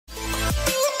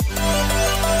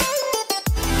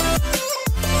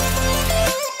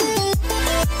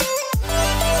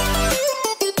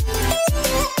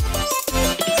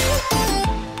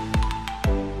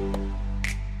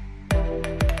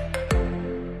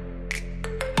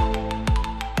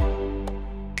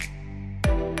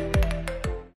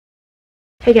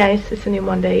Hey guys, it's a new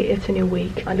Monday, it's a new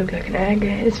week. I look like an egg,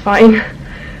 it's fine.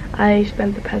 I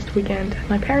spent the past weekend at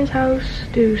my parents' house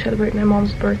to celebrate my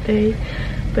mom's birthday.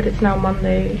 But it's now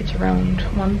Monday, it's around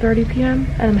 1:30 p.m.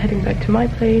 and I'm heading back to my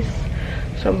place.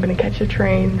 So I'm gonna catch a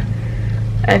train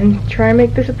and try and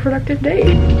make this a productive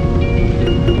day.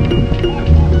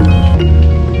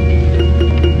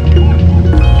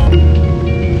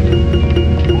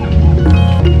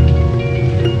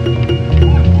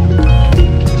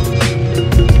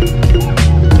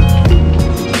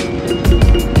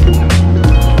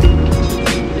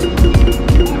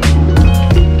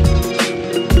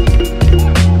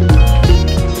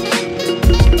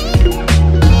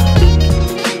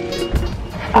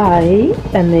 I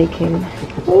am making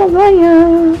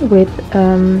lasagna with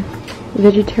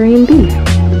vegetarian beef.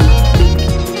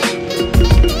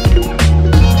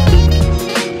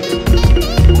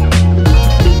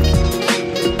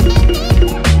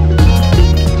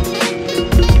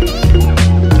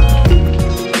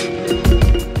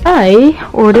 I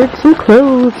ordered some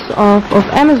clothes off of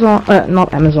Amazon,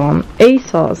 not Amazon,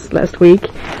 ASOS last week.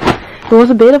 It was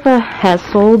a bit of a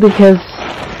hassle because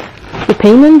the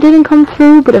payment didn't come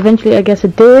through, but eventually I guess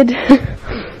it did.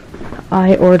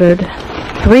 I ordered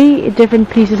 3 different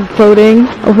pieces of clothing,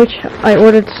 of which I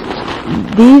ordered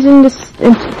these in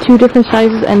 2 different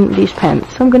sizes and these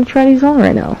pants. So I'm gonna try these on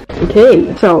right now.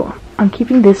 Okay, so I'm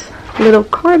keeping this little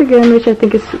cardigan, which I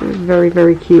think is very,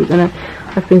 very cute, and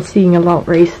I've been seeing a lot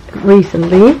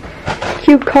recently.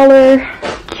 Cute color,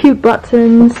 cute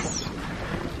buttons.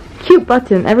 Cute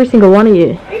button, every single one of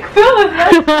you.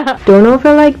 Don't know if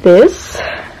I like this.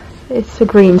 It's a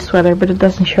green sweater, but it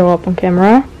doesn't show up on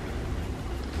camera.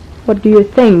 What do you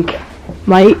think?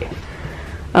 Why?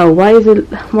 Oh, why is it?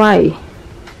 Why?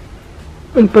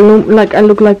 Like I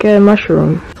look like a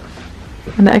mushroom.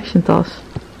 An action toss.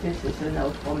 This is a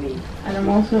no for me. And I'm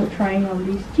also trying on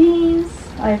these jeans.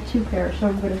 I have 2 pairs, so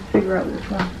I'm gonna figure out which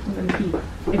one I'm gonna keep.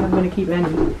 If I'm gonna keep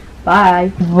any.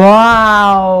 Bye.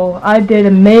 Wow, I did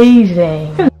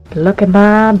amazing. Look at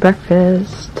my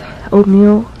breakfast.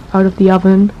 Oatmeal out of the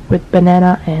oven with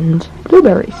banana and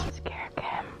blueberries. Scare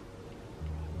cam.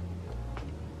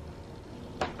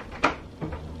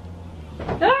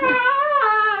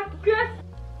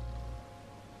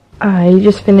 I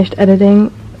just finished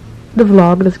editing the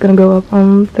vlog that's gonna go up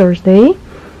on Thursday.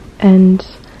 And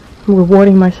I'm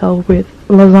rewarding myself with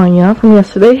lasagna from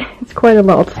yesterday. It's quite a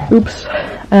lot. Oops.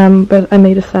 But I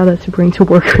made a salad to bring to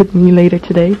work with me later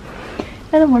today.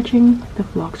 And I'm watching the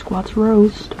Vlog Squad's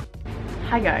roast.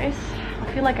 Hi guys, I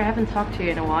feel like I haven't talked to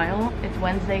you in a while. It's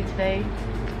Wednesday today,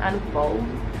 and fall.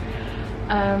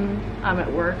 I'm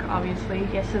at work, obviously.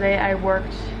 Yesterday I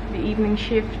worked the evening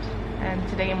shift, and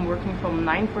today I'm working from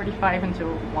 9:45 until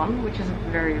 1, which is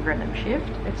a very random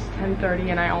shift. It's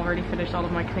 10:30 and I already finished all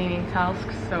of my cleaning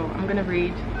tasks, so I'm gonna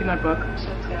read in my book.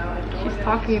 She's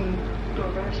talking.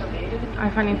 I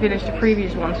finally finished the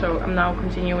previous one, so I'm now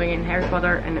continuing in Harry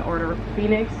Potter and the Order of the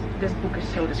Phoenix. This book is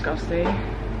so disgusting.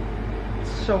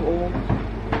 It's so old.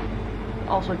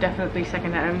 Also definitely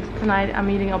secondhand. Tonight I'm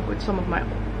meeting up with some of my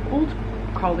old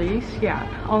colleagues. Yeah,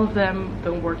 all of them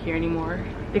don't work here anymore.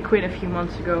 They quit a few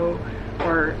months ago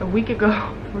or a week ago.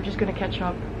 We're just gonna catch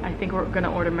up. I think we're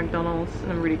gonna order McDonald's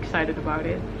and I'm really excited about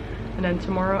it. And then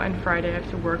tomorrow and Friday I have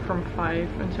to work from 5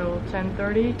 until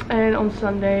 10:30. And on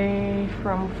Sunday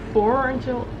from 4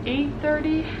 until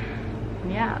 8:30.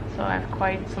 Yeah, so I have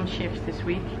quite some shifts this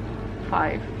week.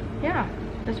 5. Yeah,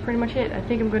 that's pretty much it. I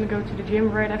think I'm gonna go to the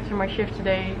gym right after my shift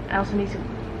today. I also need to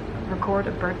record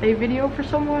a birthday video for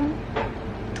someone.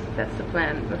 That's the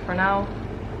plan. But for now,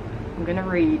 I'm gonna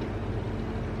read.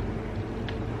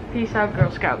 Peace out,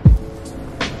 Girl Scout.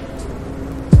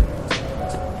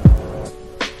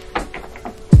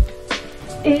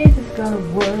 Is this gonna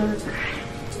work?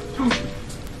 Oh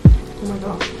my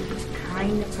god, this is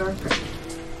kinda perfect.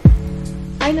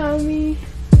 Hi Naomi.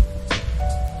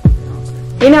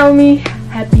 Hey Naomi,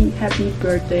 happy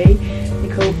birthday.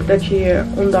 Ik hoop dat je je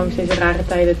ondanks deze rare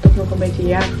tijden toch nog een beetje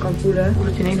jarig kan voelen.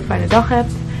 Dat je een hele fijne dag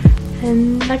hebt.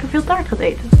 En lekker veel taart gaat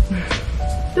eten.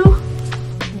 Doeg!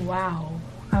 Wow,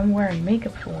 I'm wearing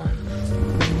makeup for once.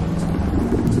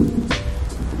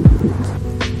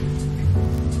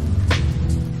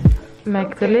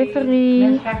 Mac delivery.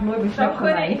 Mensen krijgen nooit meer snack van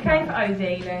mij. Ik ga even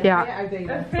uitdelen. Ja.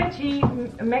 Een veggie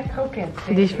Mac kroket.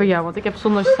 Die is voor jou, want ik heb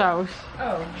zonder saus.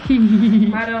 Oh.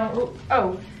 Maar dan...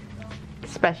 Oh.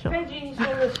 Special. Veggie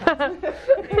zonder saus.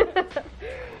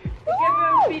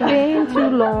 Ik heb een Been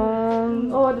too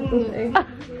long. Oh, dit is echt...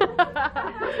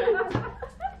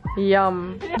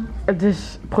 Jam. Het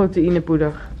is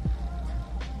proteïnepoeder.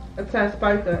 Het zijn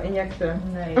spuiten, injecten.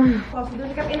 Nee. Dus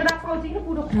ik heb inderdaad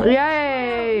proteïnepoeder gevonden.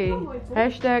 Yay!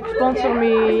 Hashtag sponsor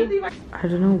me. I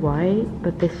don't know why,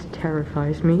 but this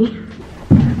terrifies me.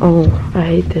 Oh, I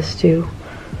hate this too.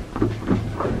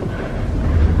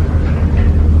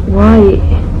 Why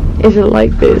is it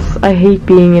like this? I hate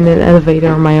being in an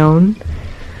elevator on my own.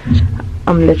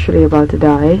 I'm literally about to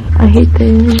die. I hate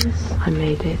this. I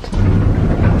made it.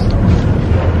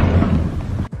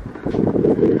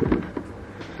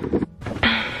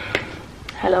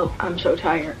 Hello, I'm so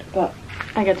tired, but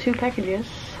I got 2 packages,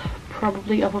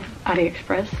 probably off of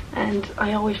AliExpress, and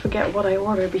I always forget what I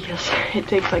ordered because it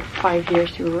takes like 5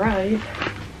 years to arrive.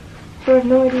 So I have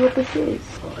no idea what this is.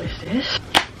 What is this?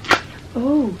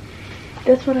 Oh,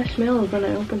 that's what I smelled when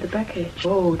I opened the package.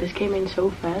 Whoa, this came in so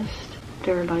fast.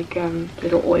 They're like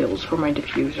little oils for my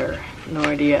diffuser. No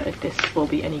idea if this will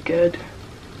be any good,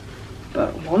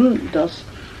 but one does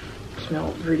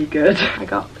smell really good. I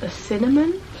got a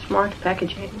cinnamon smart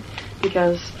packaging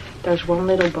because there's one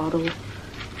little bottle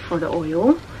for the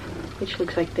oil, which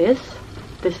looks like this.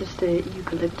 This is the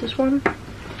eucalyptus one,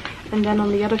 and then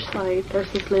on the other side there's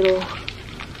this little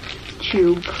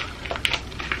tube,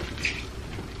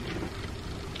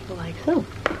 like so.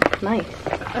 Nice.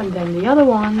 And then the other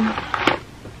one,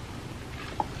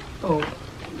 oh,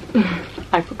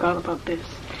 I forgot about this.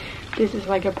 This is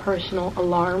like a personal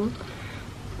alarm,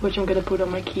 which I'm gonna put on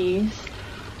my keys,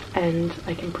 and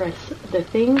I can press the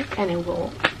thing and it will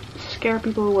scare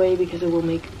people away because it will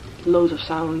make loads of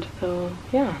sound. So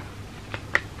yeah,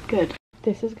 good.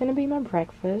 This is gonna be my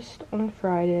breakfast on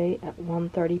Friday at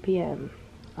 1:30 p.m.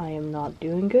 I am not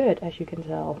doing good, as you can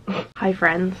tell. Hi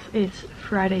friends, it's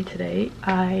Friday today.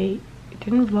 I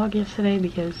didn't vlog yesterday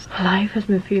because life has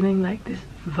been feeling like this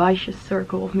vicious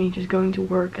circle of me just going to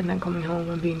work and then coming home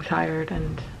and being tired,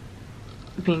 and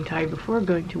being tired before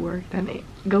going to work, then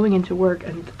going into work,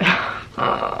 and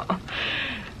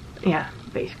yeah,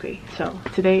 basically. So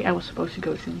today I was supposed to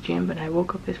go to the gym, but I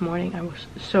woke up this morning, I was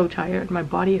so tired, my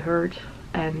body hurt,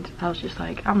 and I was just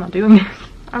like, I'm not doing this.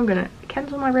 I'm gonna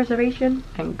cancel my reservation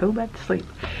and go back to sleep,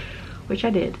 which I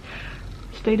did.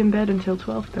 Stayed in bed until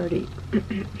 12:30.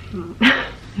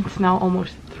 It's now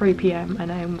almost 3 p.m.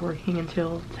 and I am working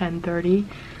until 10:30.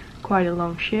 Quite a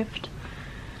long shift.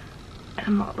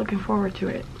 I'm not looking forward to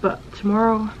it, but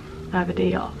tomorrow I have a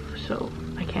day off, so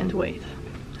I can't wait.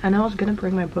 And I was gonna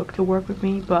bring my book to work with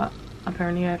me, but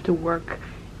apparently I have to work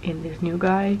in this new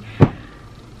guy,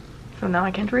 so now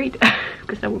I can't read.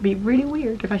 Because that would be really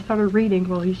weird if I started reading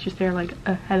while he's just there like,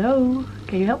 hello,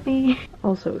 can you help me?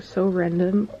 Also, so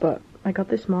random, but I got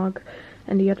this mug,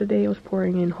 and the other day I was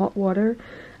pouring in hot water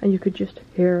and you could just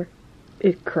hear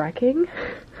it cracking.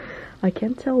 I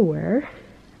can't tell where.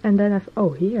 And then oh,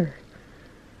 here.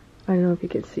 I don't know if you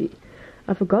can see.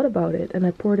 I forgot about it and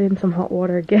I poured in some hot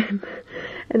water again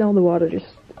and all the water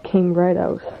just came right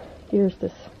out. Here's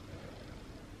this.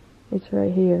 It's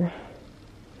right here.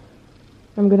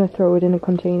 I'm gonna throw it in a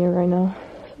container right now.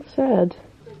 So sad.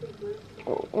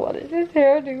 Oh, what does this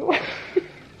hairdo?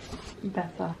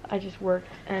 Better. I just worked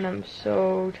and I'm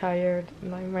so tired.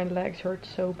 My legs hurt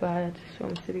so bad. So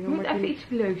I'm sitting on my feet. Even iets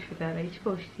leuks vertellen, iets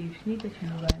positiefs. Niet dat je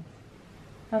moe bent.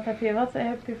 Wat heb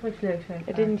je voor iets leuks meegemaakt?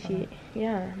 I didn't see.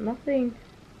 Yeah, nothing.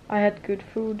 I had good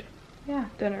food. Yeah.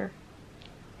 Dinner.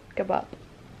 Kebab.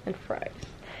 And fries.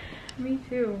 Me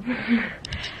too.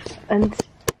 And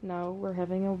now we're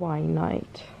having a wine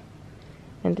night.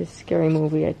 And this scary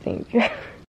movie, I think.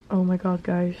 Oh my god,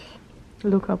 guys.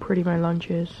 Look how pretty my lunch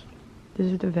is.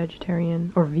 This is the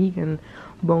vegetarian or vegan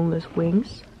boneless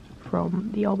wings from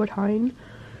the Albert Heijn.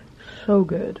 So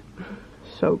good.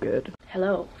 So good.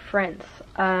 Hello, friends.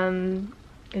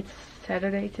 It's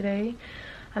Saturday today.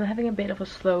 I'm having a bit of a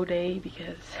slow day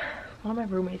because one of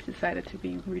my roommates decided to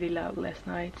be really loud last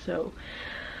night, so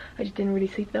I just didn't really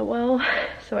sleep that well.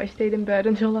 So I stayed in bed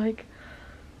until like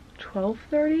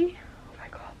 12:30. Oh my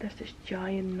god, there's this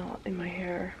giant knot in my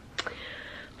hair.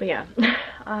 But yeah,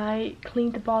 I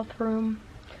cleaned the bathroom,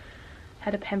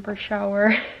 had a pamper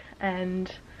shower,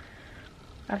 and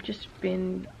I've just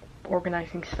been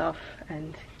organizing stuff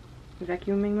and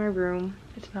vacuuming my room.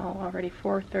 It's now already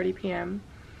 4:30 p.m.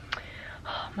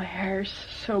 Oh, my hair is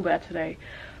so bad today,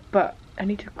 but I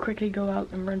need to quickly go out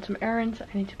and run some errands.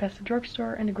 I need to pass the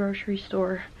drugstore and the grocery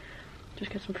store,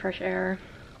 just get some fresh air.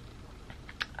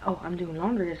 Oh, I'm doing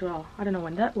laundry as well. I don't know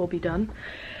when that will be done.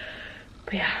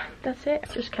 But yeah, that's it.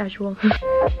 Just casual.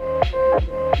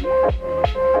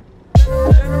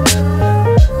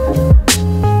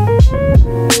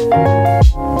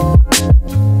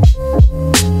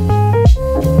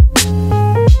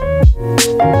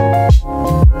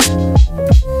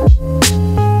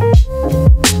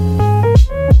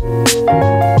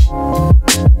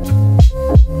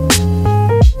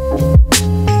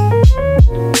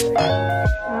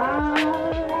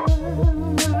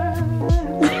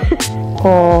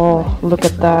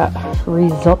 Look at that.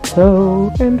 Risotto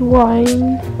and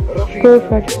wine.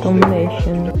 Perfect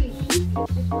combination.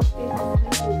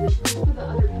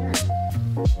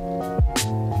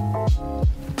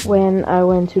 When I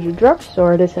went to the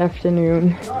drugstore this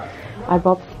afternoon, I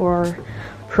bought 4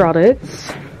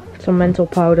 products. Some menthol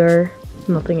powder,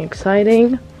 nothing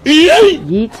exciting.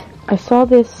 Yeet. I saw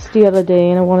this the other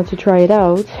day and I wanted to try it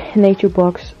out. Nature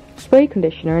Box spray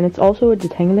conditioner, and it's also a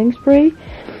detangling spray.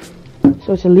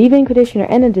 So it's a leave-in conditioner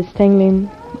and a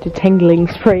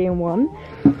detangling spray in one.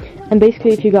 And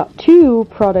basically if you got 2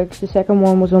 products, the second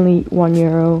one was only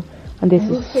 €1. And this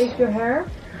is... Shave your hair?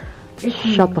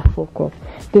 Shut the fuck up.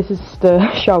 This is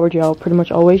the shower gel I pretty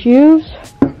much always use.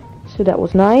 So that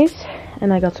was nice.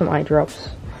 And I got some eye drops.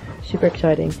 Super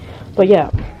exciting. But yeah,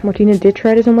 Martina did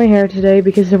try this on my hair today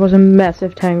because there was a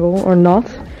massive tangle, or not.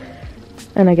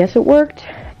 And I guess it worked,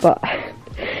 but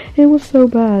it was so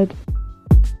bad.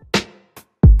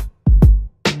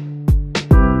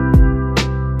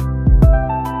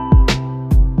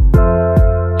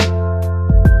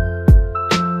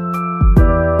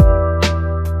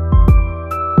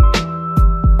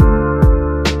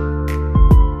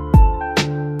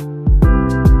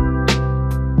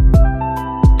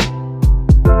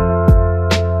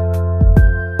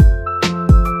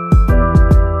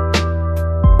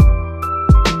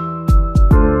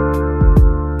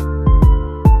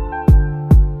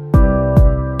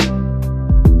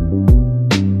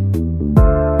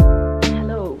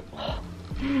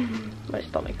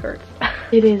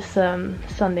 It is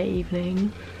Sunday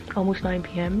evening, almost 9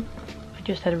 PM. I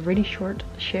just had a really short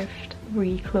shift.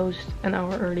 We closed an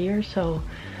hour earlier, so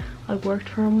I worked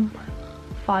from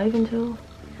 5 until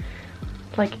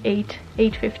like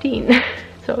 8:15.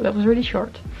 So that was really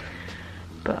short.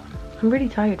 But I'm really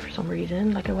tired for some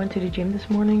reason. Like I went to the gym this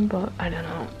morning, but I don't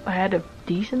know. I had a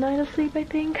decent night of sleep, I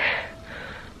think.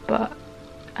 But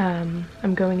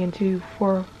I'm going into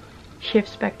 4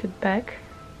 shifts back to back.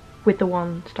 With the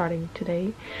one starting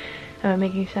today,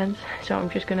 making sense. So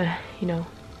I'm just gonna, you know,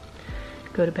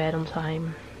 go to bed on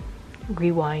time,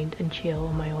 rewind and chill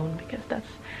on my own, because that's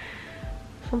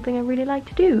something I really like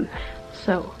to do.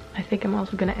 So I think I'm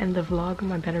also gonna end the vlog.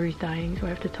 My battery's dying, so I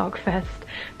have to talk fast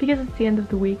because it's the end of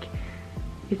the week.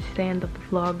 It's the end of the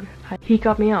vlog. He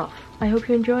cut me off. I hope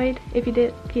you enjoyed. If you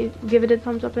did, give it a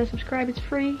thumbs up and subscribe. It's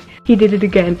free. He did it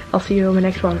again. I'll see you on the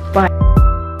next one. Bye.